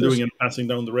still doing it, and passing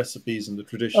down the recipes and the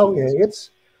traditions. Oh yeah,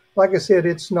 it's like I said,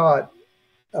 it's not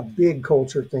a big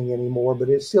culture thing anymore, but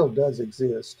it still does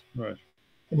exist. Right.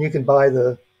 And you can buy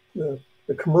the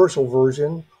commercial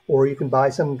version, or you can buy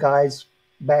some guy's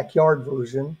backyard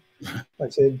version. Like I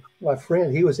said, my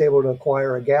friend, he was able to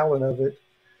acquire a gallon of it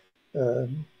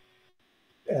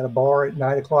at a bar at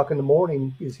 9 o'clock in the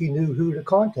morning because he knew who to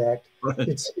contact. Right.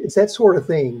 It's that sort of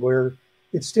thing where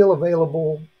it's still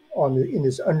available in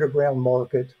this underground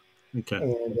market. Okay.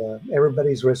 And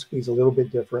everybody's recipe is a little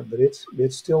bit different, but it's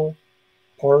still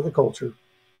part of the culture.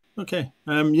 Okay.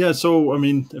 Yeah. So I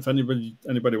mean, if anybody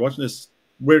watching this,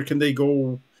 where can they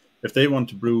go if they want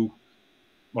to brew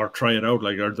or try it out?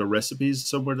 Like, are there recipes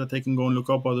somewhere that they can go and look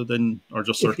up other than, or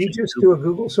just search? If you just do a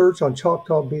Google search on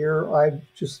Choctaw Beer,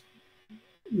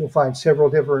 you'll find several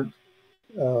different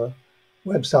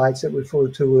websites that refer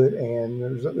to it, and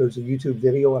there's a YouTube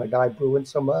video and a guy brewing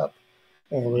some up,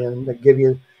 and then they give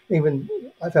you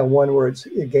I found one where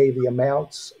it gave the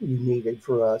amounts you needed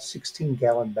for a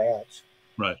 16-gallon batch.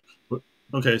 Right.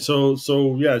 Okay. So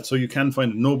yeah. So you can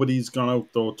find it. Nobody's gone out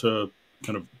though to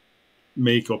kind of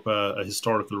make up a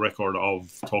historical record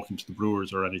of talking to the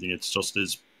brewers or anything. It's just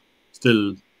is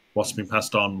still what's being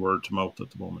passed on word to mouth at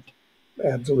the moment.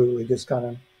 Absolutely, just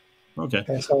kind of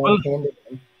pass on hand in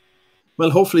hand. Well,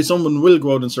 hopefully someone will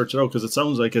go out and search it out because it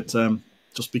sounds like it's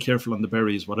just be careful on the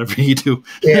berries, whatever you do.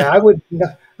 Yeah, I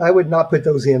would not put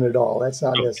those in at all. That's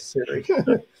not necessary.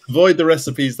 Avoid the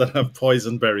recipes that have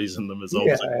poison berries in them is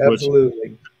always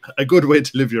absolutely a good way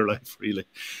to live your life, really.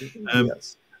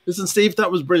 Yes. Listen, Steve,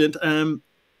 that was brilliant.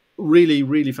 Really,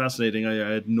 really fascinating. I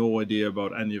had no idea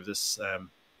about any of this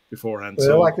beforehand.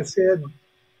 Well, like I said,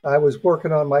 I was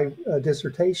working on my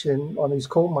dissertation on these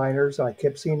coal miners, and I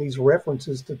kept seeing these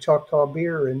references to Choctaw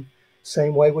Beer, and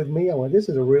same way with me. I went, this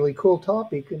is a really cool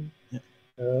topic,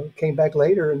 and came back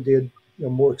later and did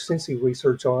more extensive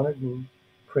research on it and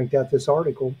cranked out this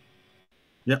article.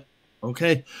 Yeah.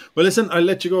 Okay. Well, listen, I'll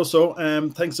let you go. So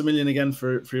thanks a million again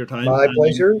for your time. My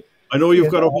pleasure. I know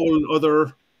you've got a whole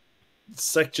other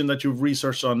section that you've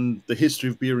researched on the history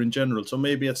of beer in general. So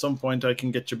maybe at some point I can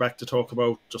get you back to talk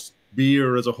about just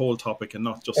beer as a whole topic and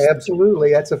not just...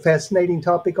 Absolutely. That's a fascinating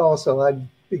topic also. I'd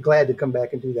be glad to come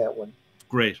back and do that one.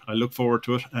 Great. I look forward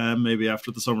to it. Maybe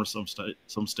after the summer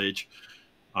some stage.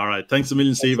 All right. Thanks a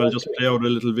million, Steve. I'll just play out a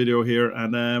little video here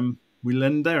and we'll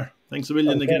end there. Thanks a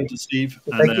million again to Steve.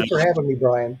 Well, thank you for having me,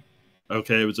 Brian.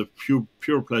 Okay. It was a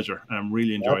pure pleasure. I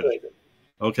really enjoyed it.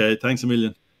 Okay. Thanks a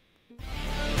million.